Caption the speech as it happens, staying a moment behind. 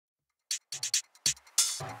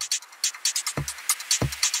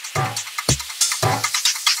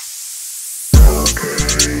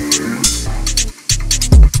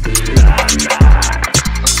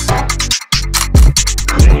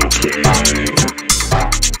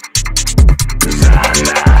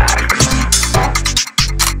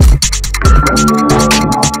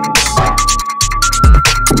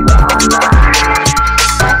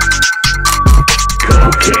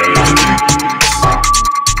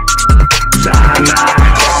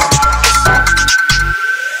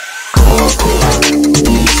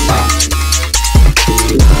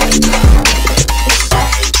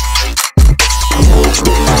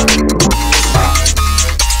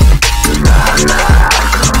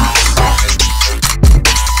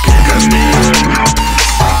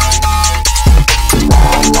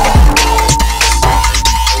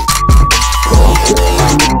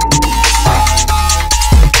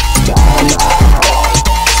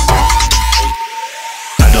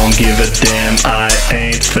give a damn, I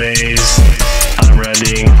ain't phased. I'm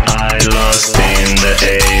riding, I lost in the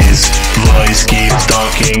haze. Voice keep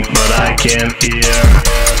talking, but I can't hear.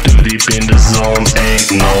 Too deep in the zone,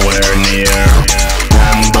 ain't nowhere near.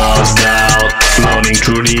 I'm buzzed out, floating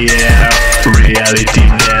through the air. Reality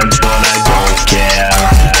damn, but I don't care.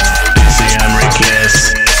 They say I'm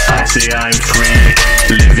reckless, I say I'm free.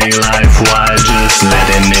 Living life while just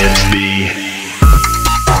letting it be.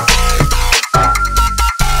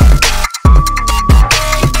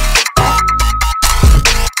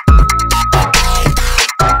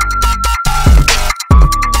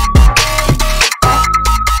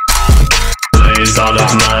 Out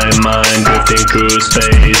of my mind, drifting through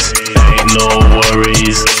space. Ain't no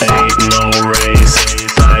worries, ain't no race.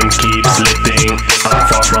 Time keeps slipping, I'm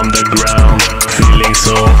far from the ground. Feeling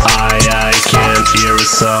so high, I can't hear a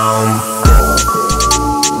sound.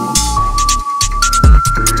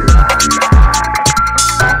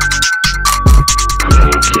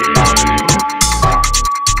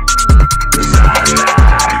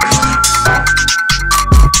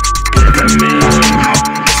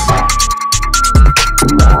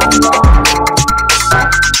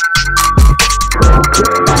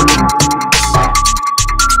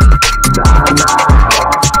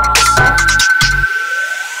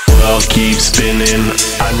 Keep spinning,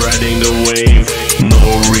 I'm riding the wave. No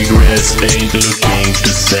regrets, ain't looking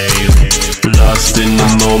to save. Lost in the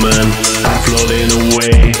moment, I'm floating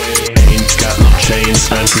away. Ain't got no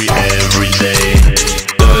chains, I'm free every day.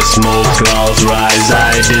 The smoke clouds rise,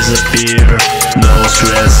 I disappear. No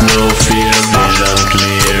stress, no fear, vision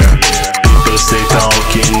clear. People say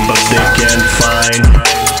talking, but they can't find.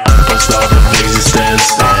 I'm passed out of existence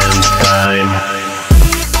and time.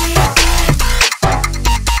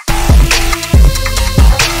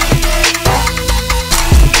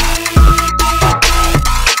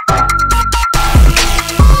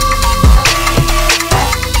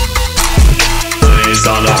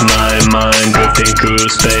 Out of my mind, drifting through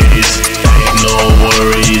space. Ain't no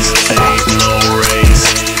worries, ain't no race.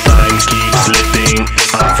 Time keeps slipping,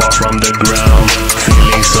 I'm far from the ground.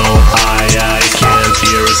 Feeling so high, I can't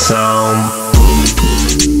hear a sound.